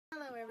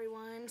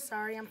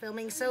Sorry I'm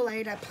filming so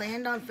late. I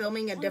planned on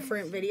filming a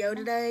different video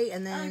today,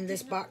 and then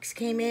this box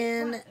came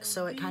in,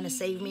 so it kind of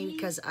saved me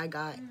because I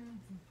got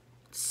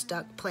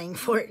stuck playing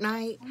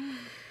Fortnite.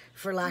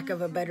 For lack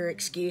of a better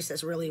excuse,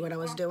 that's really what I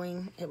was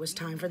doing. It was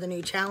time for the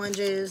new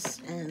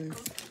challenges, and,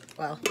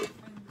 well,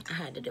 I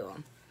had to do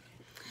them.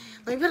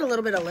 Let me put a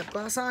little bit of lip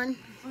gloss on.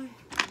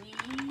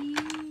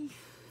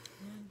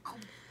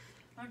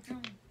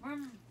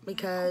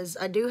 Because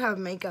I do have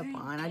makeup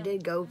on. I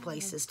did go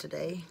places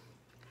today.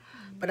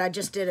 But I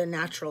just did a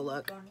natural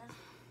look.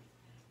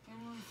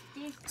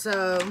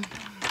 So,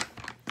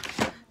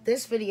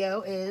 this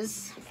video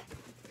is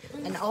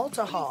an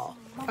Ulta haul.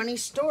 Funny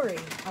story.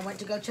 I went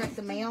to go check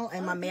the mail,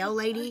 and my mail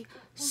lady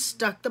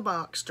stuck the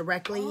box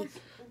directly.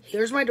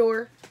 Here's my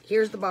door.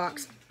 Here's the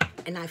box.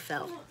 And I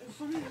fell.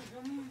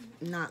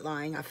 Not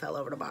lying. I fell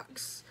over the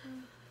box.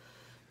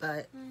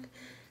 But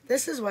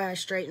this is why I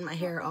straighten my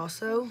hair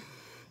also.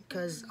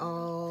 Because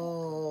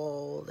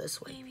all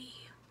this wavy.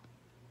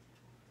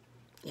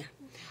 Yeah.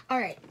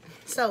 Alright.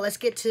 So let's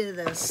get to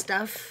the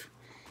stuff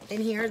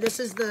in here. This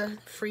is the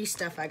free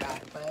stuff I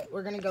got. But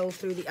we're going to go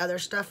through the other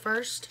stuff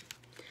first.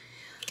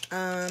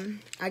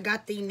 I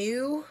got the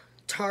new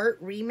Tarte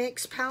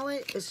Remix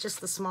palette. It's just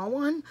the small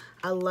one.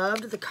 I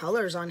loved the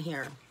colors on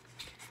here.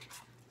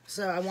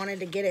 So I wanted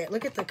to get it.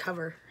 Look at the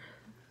cover.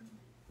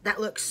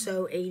 That looks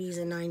so 80s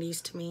and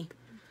 90s to me.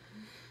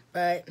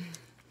 But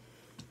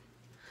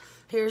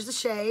here's the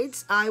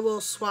shades. I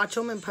will swatch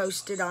them and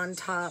post it on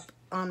top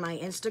on my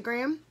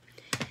Instagram.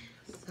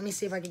 Let me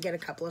see if I can get a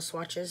couple of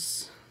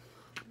swatches.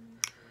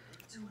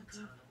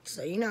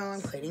 So you know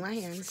I'm cleaning my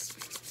hands.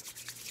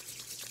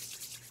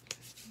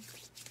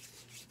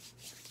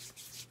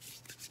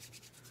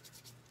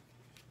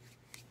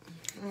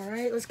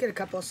 Alright, let's get a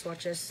couple of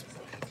swatches.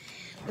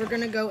 We're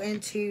going to go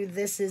into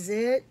This Is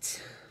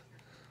It.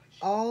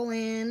 All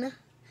In.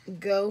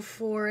 Go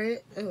For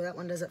It. Oh, that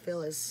one doesn't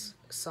feel as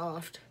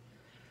soft.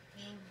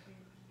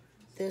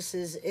 This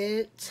Is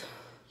It.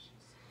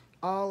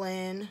 All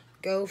In.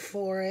 Go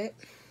For It.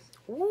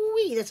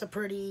 Woo-wee, that's a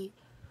pretty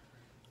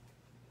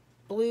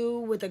blue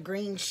with a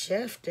green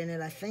shift in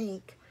it, I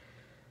think.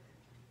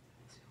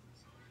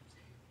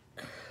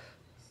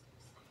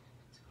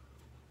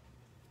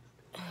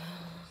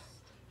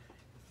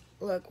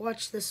 Look,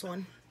 watch this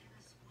one.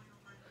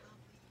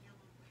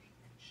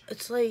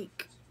 It's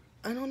like,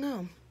 I don't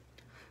know.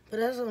 But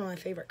that's one of my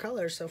favorite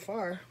colors so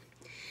far.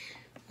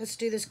 Let's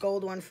do this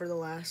gold one for the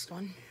last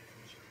one.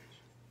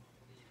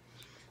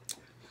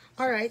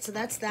 Alright, so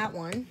that's that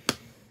one.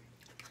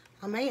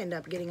 I may end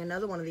up getting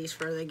another one of these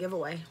for the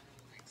giveaway.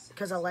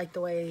 Because I like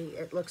the way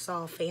it looks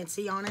all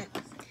fancy on it.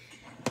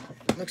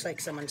 Looks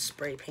like someone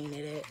spray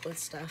painted it with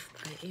stuff,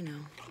 but you know.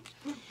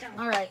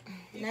 Alright,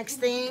 next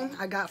thing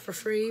I got for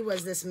free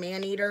was this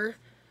Maneater,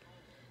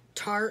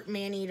 Tarte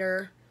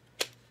Maneater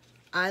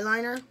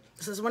eyeliner.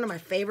 This is one of my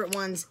favorite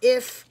ones,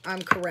 if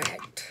I'm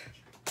correct.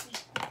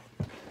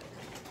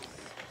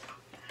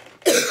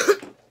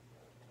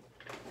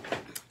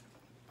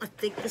 I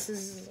think this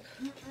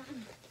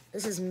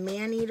is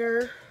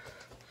Maneater.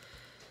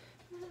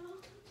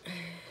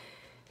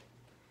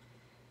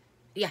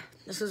 Yeah,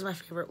 this is my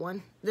favorite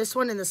one. This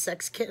one and the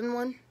Sex Kitten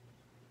one.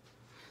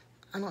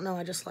 I don't know,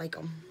 I just like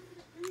them.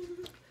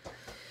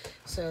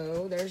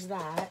 So, there's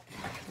that.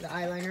 The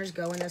eyeliners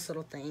go in this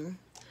little thing.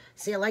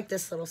 See, I like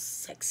this little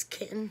Sex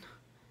Kitten.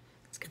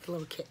 It's got the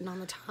little kitten on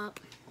the top.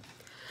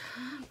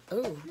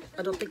 Oh,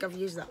 I don't think I've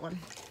used that one.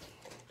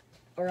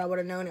 Or I would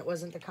have known it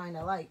wasn't the kind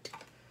I liked.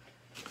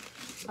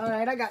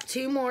 Alright, I got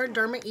two more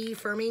Derma E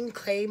Firming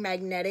Clay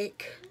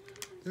Magnetic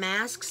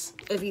masks.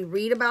 If you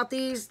read about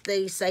these,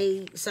 they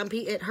say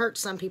it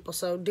hurts some people.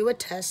 So, do a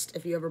test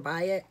if you ever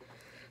buy it.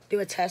 Do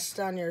a test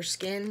on your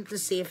skin to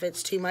see if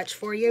it's too much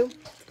for you.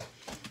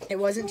 It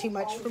wasn't too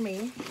much for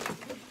me.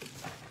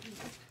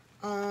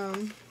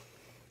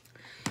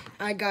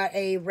 I got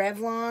a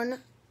Revlon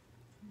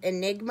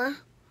Enigma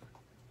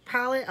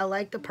palette. I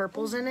like the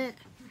purples in it.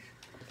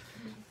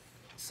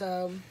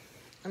 So,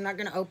 I'm not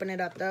going to open it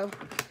up, though,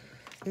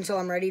 until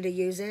I'm ready to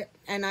use it.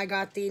 And I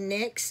got the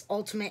NYX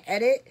Ultimate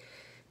Edit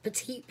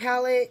Petite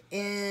palette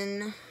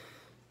in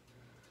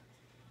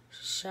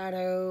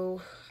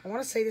Shadow. I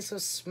want to say this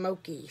was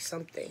Smoky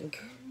something.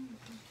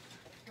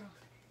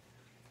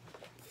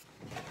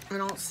 I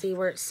don't see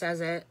where it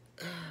says it,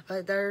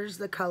 but there's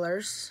the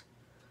colors.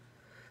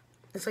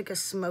 It's like a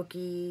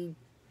smoky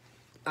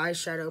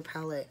eyeshadow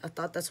palette. I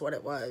thought that's what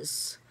it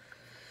was.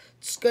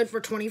 It's good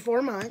for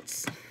 24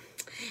 months.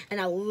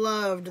 And I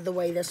loved the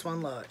way this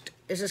one looked.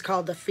 This is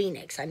called the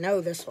Phoenix. I know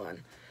this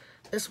one.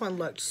 This one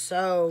looked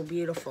so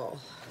beautiful.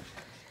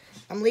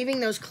 I'm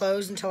leaving those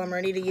closed until I'm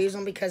ready to use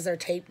them because they're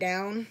taped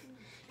down.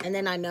 And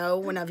then I know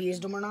when I've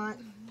used them or not.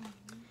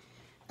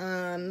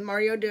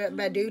 Mario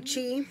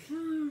Baducci.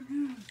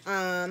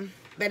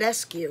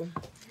 Badescu.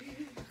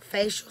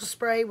 Facial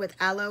spray with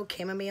aloe,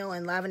 chamomile,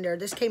 and lavender.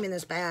 This came in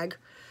this bag.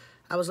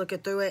 I was looking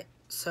through it.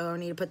 So I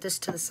need to put this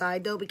to the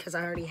side though because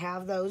I already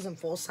have those in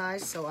full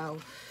size. So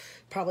I'll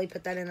probably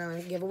put that in a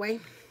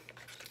giveaway.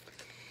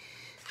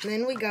 And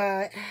then we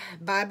got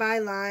Bye Bye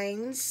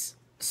Lines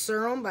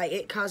Serum by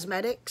It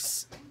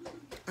Cosmetics.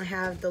 I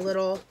have the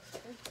little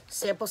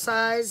sample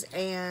size,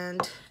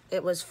 and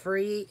it was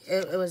free.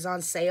 It was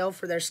on sale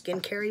for their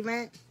skincare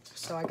event,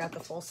 so I got the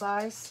full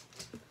size.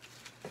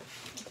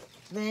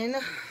 Then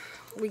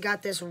we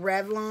got this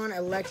Revlon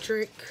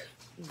Electric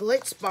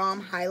Glitz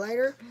Balm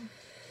Highlighter.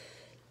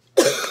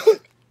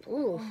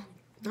 Ooh,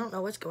 I don't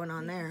know what's going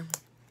on there.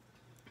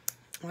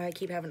 Why I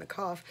keep having a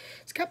cough.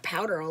 It's got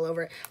powder all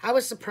over it. I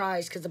was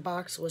surprised because the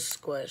box was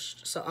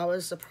squished. So I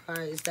was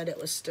surprised that it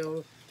was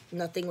still,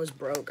 nothing was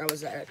broke. I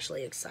was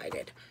actually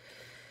excited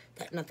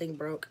that nothing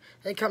broke.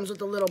 It comes with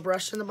a little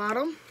brush in the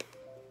bottom.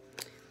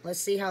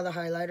 Let's see how the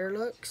highlighter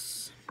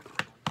looks.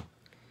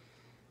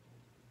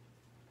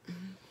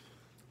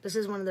 This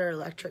is one of their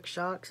electric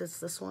shocks. It's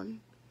this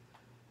one.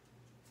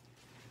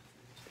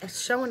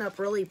 It's showing up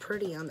really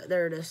pretty on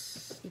there. It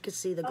is. You can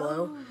see the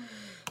glow.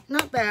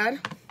 Not bad.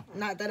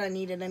 Not that I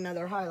needed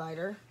another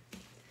highlighter.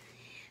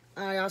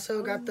 I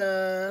also got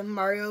the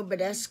Mario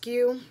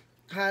Badescu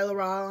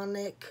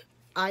Hyaluronic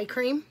Eye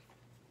Cream.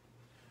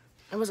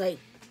 It was like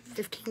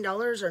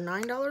 $15 or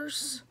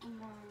 $9.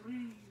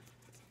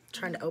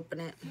 Trying to open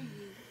it.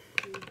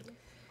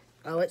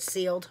 Oh, it's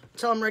sealed.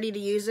 Until I'm ready to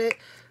use it,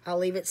 I'll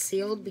leave it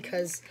sealed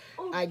because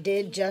I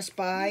did just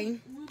buy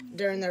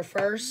during their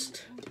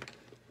first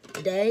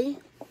day.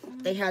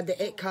 They had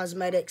the It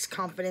Cosmetics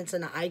Confidence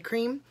in the Eye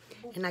Cream,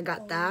 and I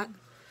got that.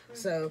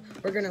 So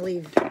we're going to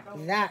leave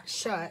that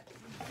shut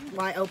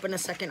while I open a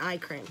second eye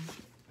cream.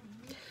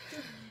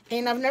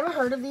 And I've never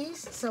heard of these,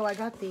 so I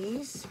got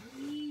these.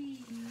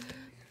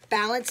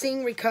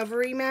 Balancing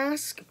Recovery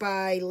Mask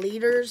by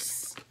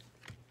Leaders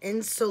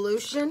in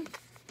Solution.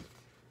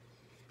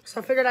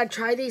 So I figured I'd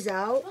try these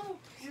out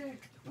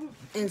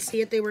and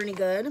see if they were any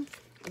good.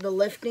 The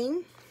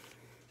lifting.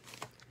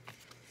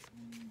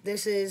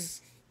 This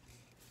is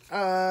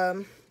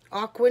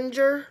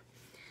Aquanger.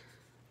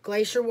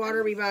 Glacier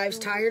water revives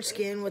tired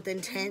skin with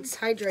intense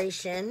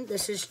hydration.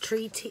 This is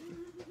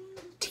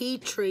tea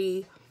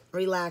tree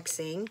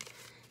relaxing.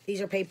 These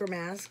are paper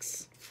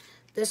masks.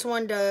 This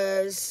one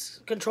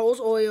controls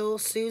oil,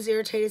 soothes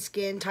irritated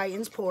skin,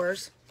 tightens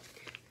pores.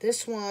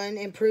 This one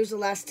improves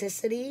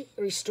elasticity,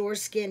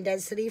 restores skin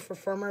density for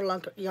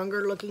firmer,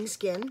 younger looking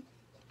skin.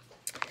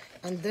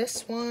 And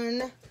this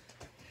one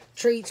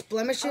treats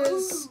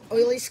blemishes,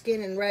 oily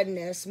skin, and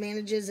redness.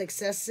 Manages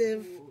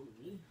excessive,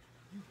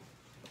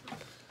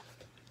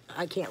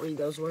 I can't read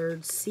those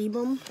words,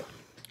 sebum.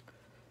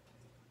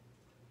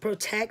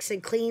 Protects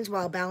and cleans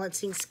while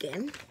balancing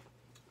skin.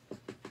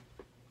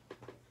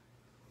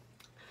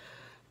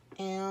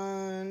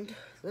 And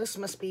this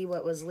must be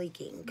what was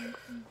leaking.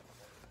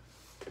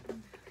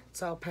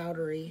 It's all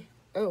powdery.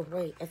 Oh,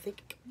 wait, I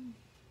think,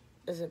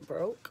 is it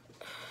broke?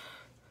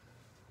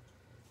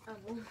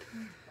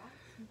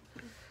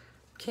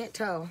 Can't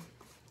tell.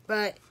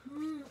 But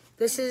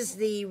this is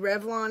the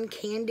Revlon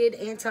Candid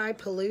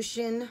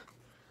Anti-Pollution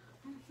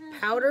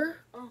Powder.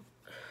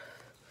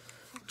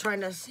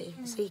 Trying to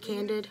see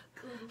Candid.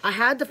 I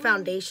had the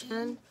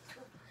foundation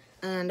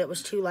and it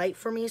was too light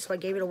for me, so I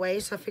gave it away.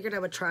 So I figured I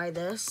would try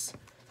this.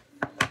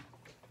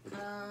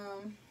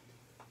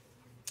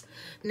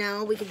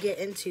 Now we could get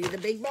into the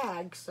big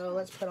bag. So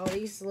let's put all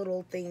these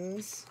little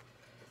things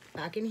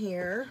back in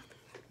here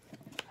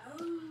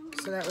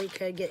so that we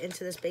could get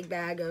into this big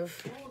bag of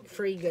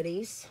free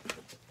goodies.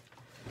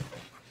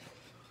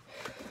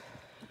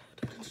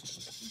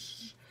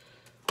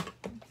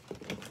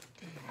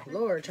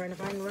 Lord, trying to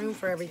find room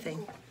for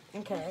everything.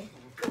 Okay.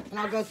 And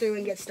I'll go through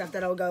and get stuff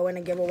that'll go in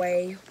a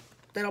giveaway.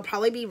 That'll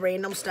probably be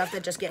random stuff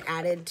that just get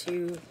added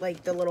to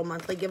like the little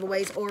monthly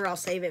giveaways, or I'll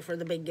save it for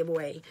the big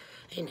giveaway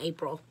in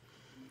April.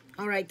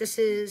 All right, this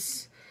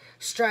is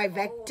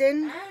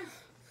Strivectin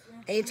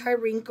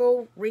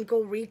Anti-Wrinkle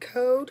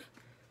Recode.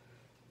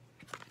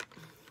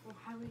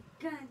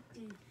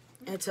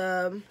 It's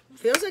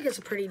feels like it's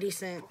a pretty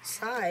decent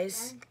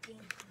size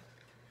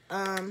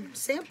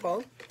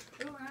sample.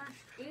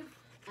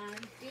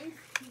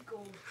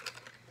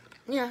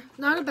 Yeah,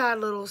 not a bad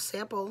little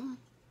sample.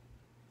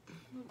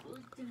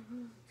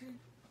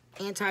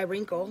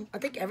 Anti-wrinkle. I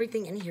think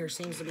everything in here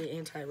seems to be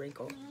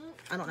anti-wrinkle.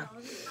 I don't know.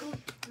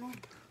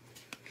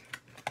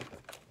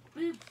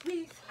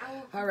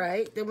 All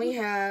right, then we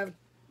have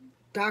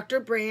Dr.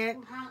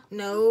 Brandt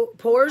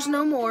Pores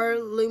No More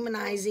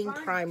Luminizing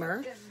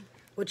Primer,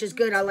 which is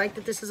good. I like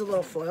that this is a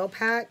little foil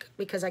pack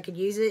because I could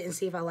use it and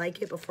see if I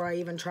like it before I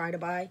even try to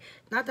buy.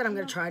 Not that I'm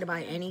going to try to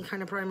buy any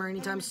kind of primer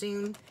anytime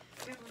soon,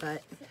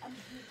 but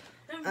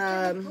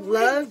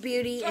Love,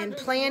 Beauty, and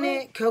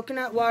Planet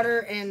Coconut Water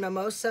and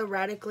Mimosa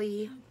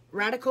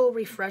Radical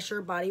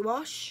Refresher Body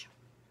Wash.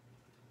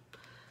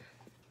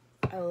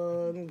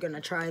 I'm going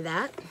to try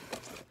that.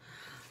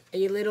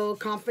 A Little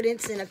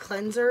Confidence in a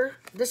Cleanser.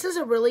 This is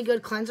a really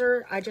good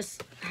cleanser. I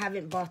just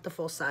haven't bought the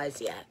full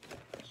size yet.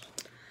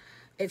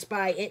 It's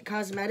by It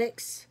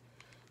Cosmetics.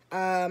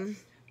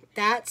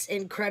 That's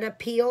Incredi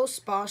Peel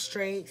Spa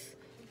Strength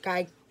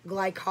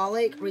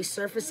Glycolic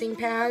Resurfacing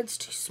Pads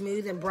to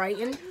smooth and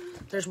brighten.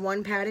 There's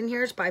one pad in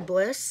here. It's by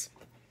Bliss.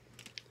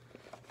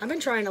 I've been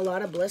trying a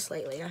lot of Bliss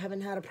lately. I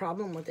haven't had a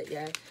problem with it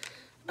yet.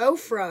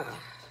 Ofra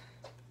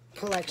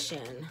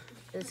collection.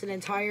 It's an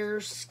entire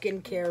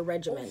skincare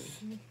regimen.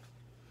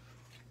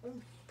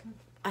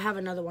 I have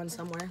another one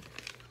somewhere,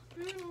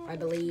 I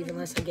believe,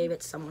 unless I gave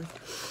it to someone.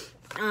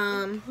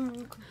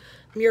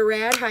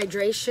 Murad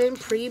Hydration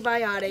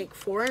Prebiotic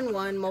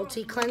 4-in-1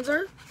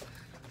 Multi-Cleanser.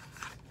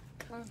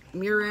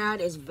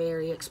 Murad is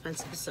very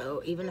expensive,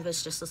 so even if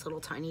it's just this little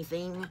tiny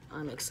thing,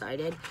 I'm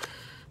excited.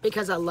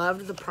 Because I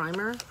loved the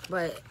primer,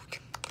 but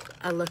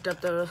I looked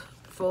up the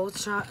full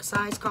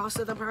size cost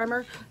of the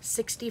primer,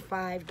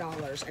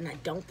 $65. And I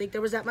don't think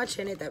there was that much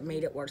in it that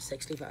made it worth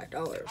 $65.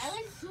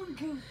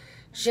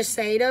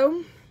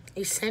 Shiseido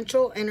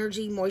Essential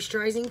Energy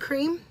Moisturizing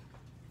Cream.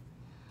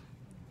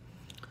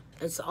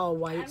 It's all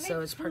white,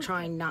 so it's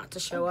trying not to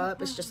show up.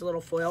 It's just a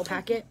little foil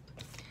packet.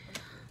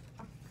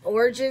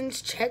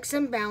 Origins Checks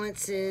and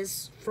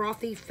Balances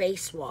Frothy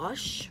Face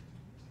Wash.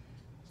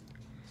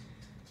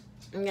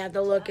 I'm going to have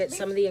to look at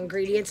some of the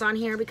ingredients on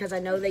here because I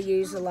know they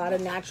use a lot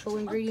of natural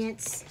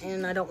ingredients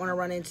and I don't want to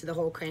run into the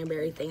whole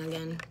cranberry thing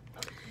again.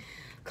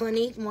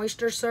 Clinique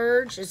Moisture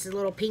Surge. It's a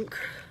little pink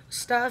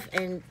stuff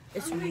and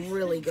it's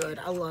really good.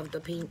 I love the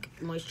pink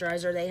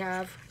moisturizer they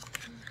have.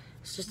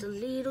 It's just a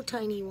little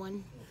tiny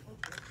one.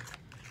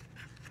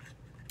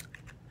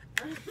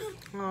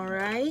 All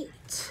right.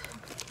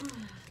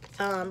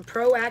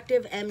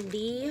 Proactive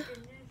MD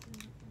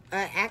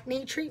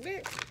acne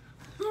treatment.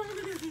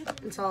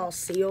 It's all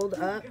sealed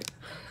up.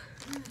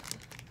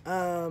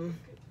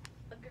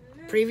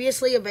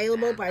 Previously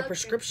available by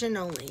prescription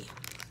only.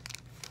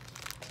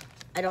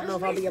 I don't know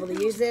if I'll be able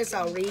to use this.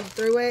 I'll read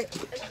through it.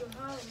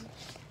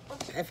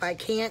 If I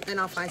can't, then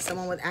I'll find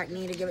someone with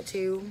acne to give it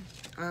to.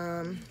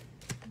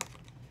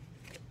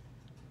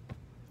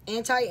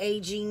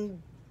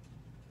 Anti-aging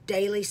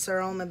Daily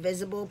Serum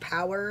Invisible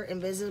Power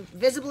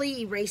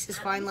visibly erases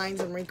fine lines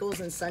and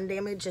wrinkles and sun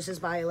damage. This is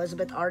by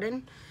Elizabeth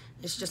Arden.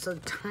 It's just a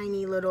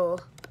tiny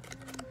little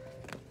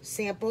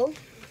sample.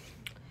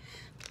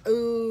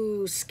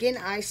 Ooh, Skin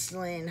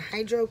Iceland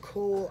Hydro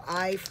Cool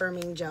Eye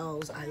Firming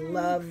Gels. I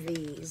love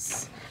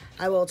these.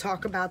 I will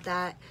talk about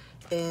that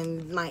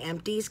in my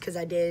empties because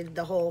I did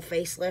the whole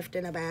facelift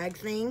in a bag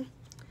thing.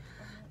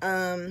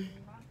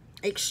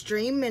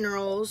 Extreme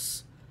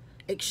Minerals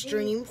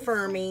Extreme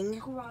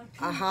Firming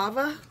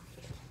Ahava.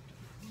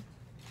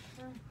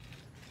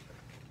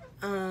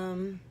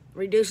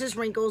 Reduces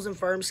wrinkles and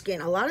firm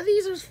skin. A lot of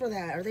these are for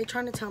that. Are they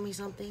trying to tell me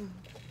something?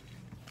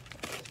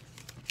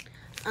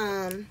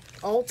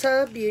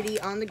 Ulta Beauty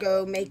On The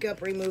Go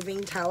Makeup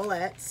Removing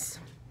Towelettes.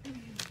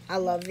 I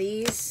love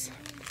these.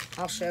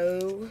 I'll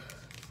show.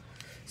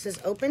 It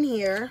says open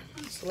here.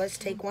 So let's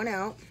take one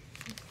out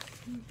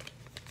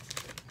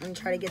and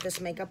try to get this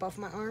makeup off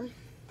my arm.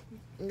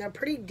 And they're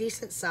pretty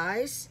decent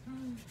size.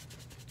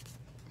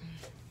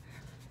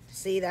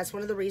 See, that's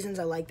one of the reasons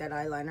I like that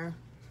eyeliner.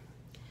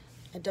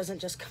 It doesn't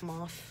just come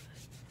off.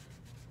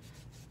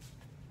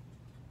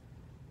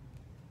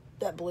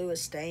 That blue is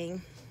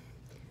staying.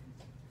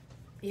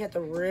 You have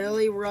to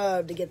really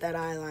rub to get that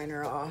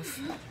eyeliner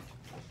off.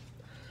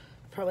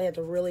 Probably have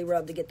to really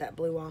rub to get that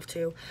blue off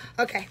too.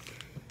 Okay,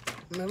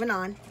 moving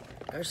on.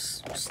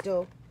 There's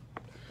still...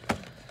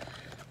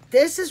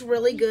 This is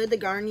really good, the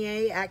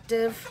Garnier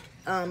Active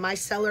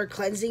Micellar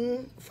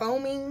Cleansing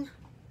Foaming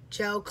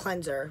Gel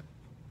Cleanser.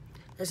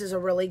 This is a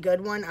really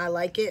good one. I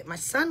like it. My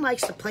son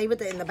likes to play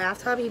with it in the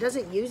bathtub. He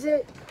doesn't use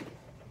it,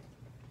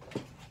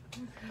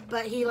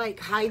 but he like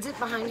hides it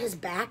behind his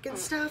back and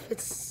stuff.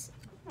 It's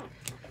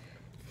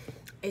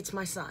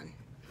my son.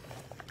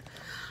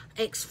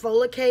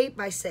 Exfoliate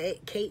by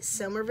Kate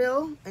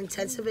Somerville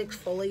Intensive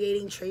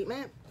Exfoliating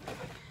Treatment.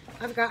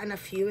 I've gotten a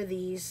few of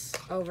these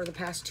over the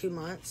past 2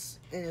 months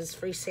and as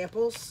free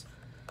samples.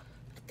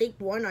 I think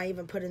one I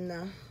even put in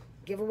the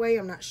giveaway.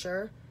 I'm not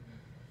sure.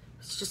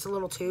 It's just a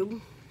little tube.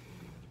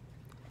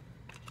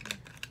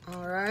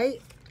 All right.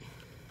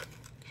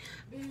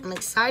 I'm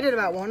excited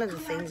about one of the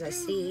things I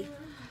see.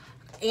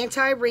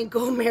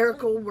 Anti-Wrinkle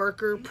Miracle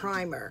Worker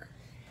Primer.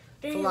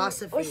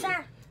 Philosophy. What's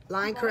that?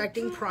 Line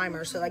Correcting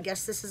Primer. So I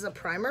guess this is a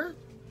primer.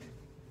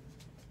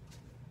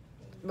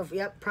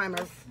 Yep,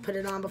 primer. Put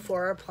it on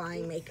before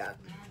applying makeup.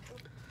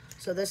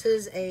 So this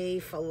is a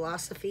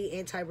Philosophy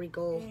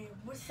Anti-Wrinkle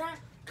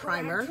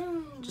Primer.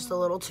 Just a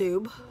little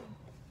tube.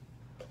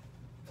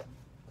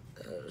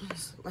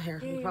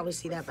 Here, you can probably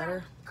see that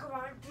better.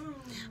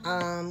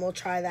 We'll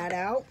try that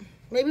out.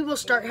 Maybe we'll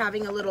start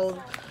having a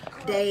little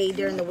day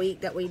during the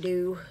week that we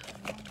do.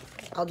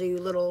 I'll do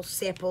little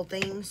sample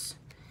things.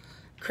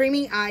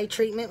 Creamy Eye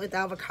Treatment with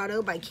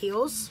Avocado by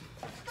Kiehl's.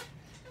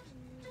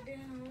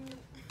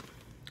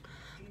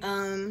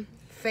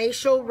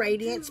 Facial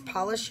Radiance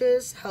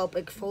Polishes help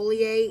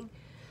exfoliate,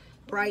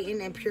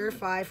 brighten, and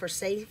purify for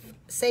safe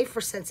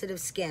for sensitive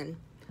skin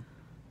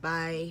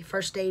by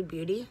First Aid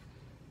Beauty.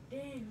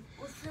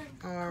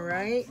 All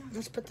right,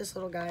 let's put this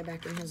little guy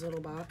back in his little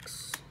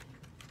box.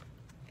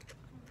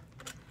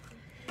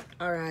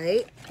 All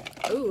right.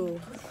 Ooh.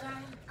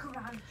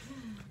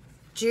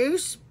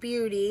 Juice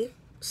Beauty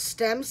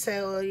Stem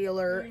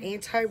Cellular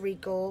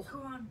Anti-Wrinkle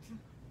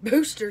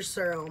Booster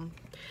Serum.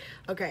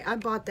 Okay, I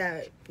bought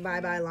that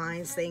Bye Bye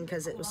Lines thing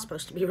because it was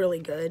supposed to be really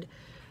good.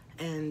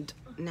 And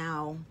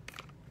now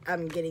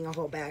I'm getting a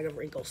whole bag of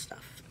wrinkle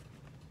stuff.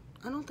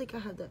 I don't think I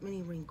had that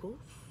many wrinkles.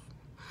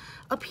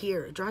 Up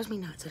here, it drives me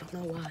nuts. I don't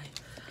know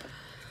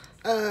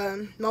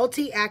why.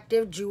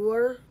 Multi-Active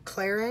Jeweler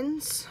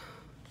Clarins.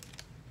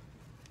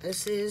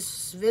 This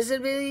is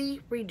visibly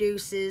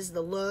reduces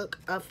the look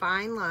of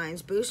fine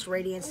lines, boosts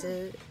radiance,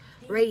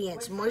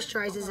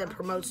 moisturizes, and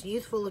promotes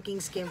youthful looking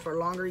skin for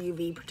longer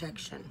UV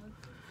protection.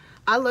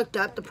 I looked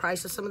up the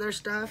price of some of their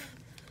stuff.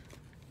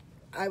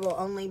 I will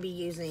only be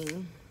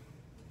using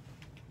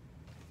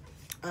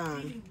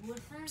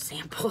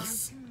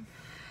samples.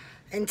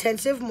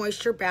 Intensive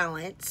Moisture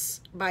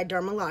Balance by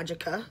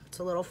Dermalogica. It's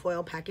a little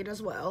foil packet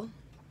as well.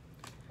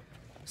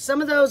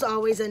 Some of those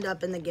always end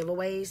up in the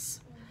giveaways.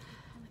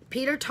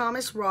 Peter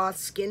Thomas Roth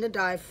Skin to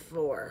Die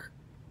For.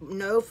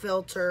 No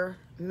Filter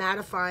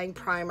Mattifying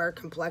Primer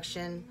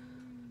Complexion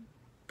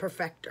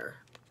Perfector.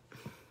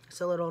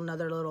 It's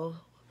another little...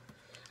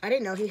 I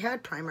didn't know he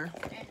had primer.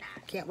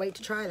 Can't wait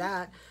to try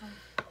that.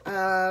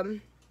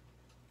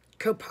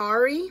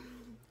 Kopari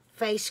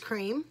Face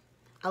Cream.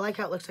 I like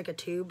how it looks like a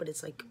tube, but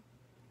it's like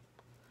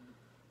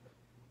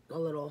a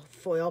little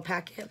foil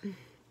packet.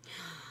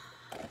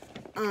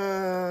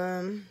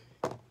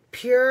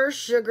 Pure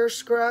Sugar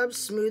Scrub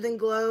Smooth and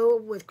Glow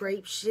with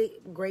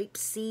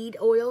grapeseed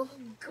oil.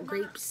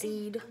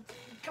 Grapeseed.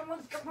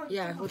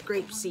 Yeah, with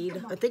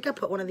grapeseed. I think I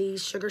put one of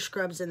these sugar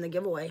scrubs in the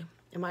giveaway.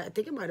 I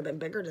think it might have been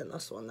bigger than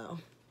this one though.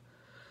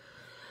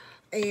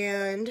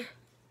 And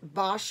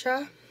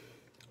Basha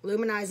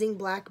Luminizing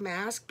Black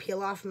Mask,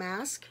 Peel Off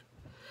Mask.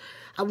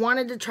 I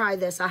wanted to try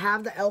this. I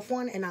have the e.l.f.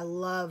 one and I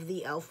love the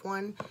e.l.f.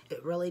 one.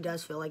 It really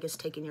does feel like it's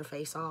taking your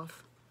face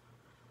off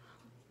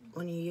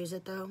when you use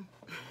it though.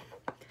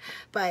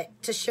 But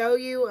to show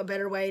you a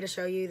better way to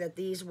show you that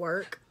these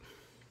work,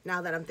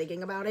 now that I'm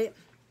thinking about it.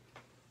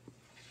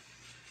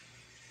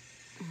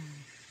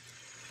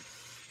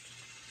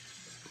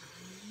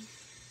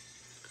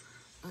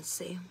 Let's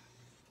see.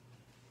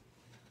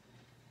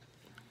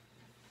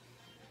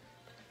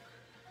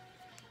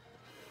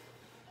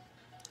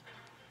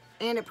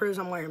 And it proves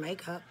I'm wearing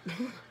makeup.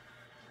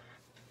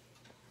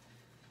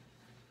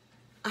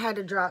 I had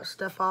to drop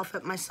stuff off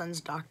at my son's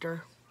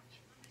doctor.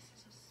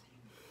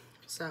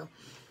 So,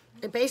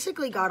 it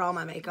basically got all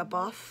my makeup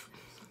off.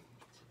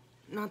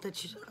 Not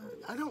that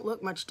I don't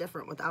look much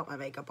different without my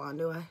makeup on,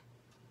 do I?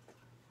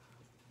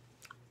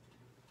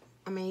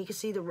 I mean, you can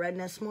see the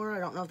redness more. I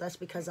don't know if that's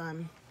because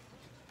I'm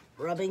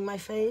rubbing my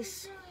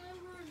face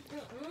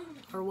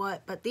or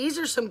what. But these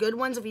are some good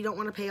ones if you don't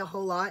want to pay a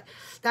whole lot.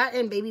 That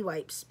and baby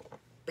wipes.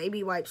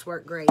 Baby wipes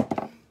work great.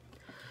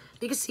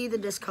 You can see the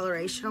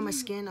discoloration on my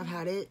skin. I've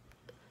had it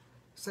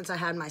since I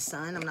had my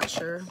son. I'm not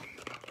sure.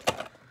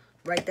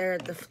 Right there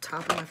at the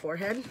top of my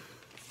forehead.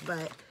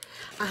 But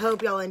I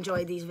hope y'all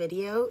enjoyed this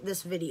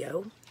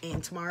video.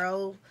 And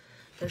tomorrow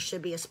there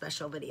should be a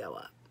special video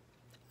up.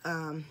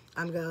 I'm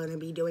going to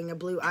be doing a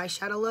blue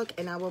eyeshadow look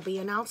and I will be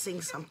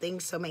announcing something.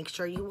 So make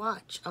sure you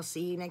watch. I'll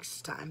see you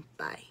next time.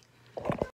 Bye.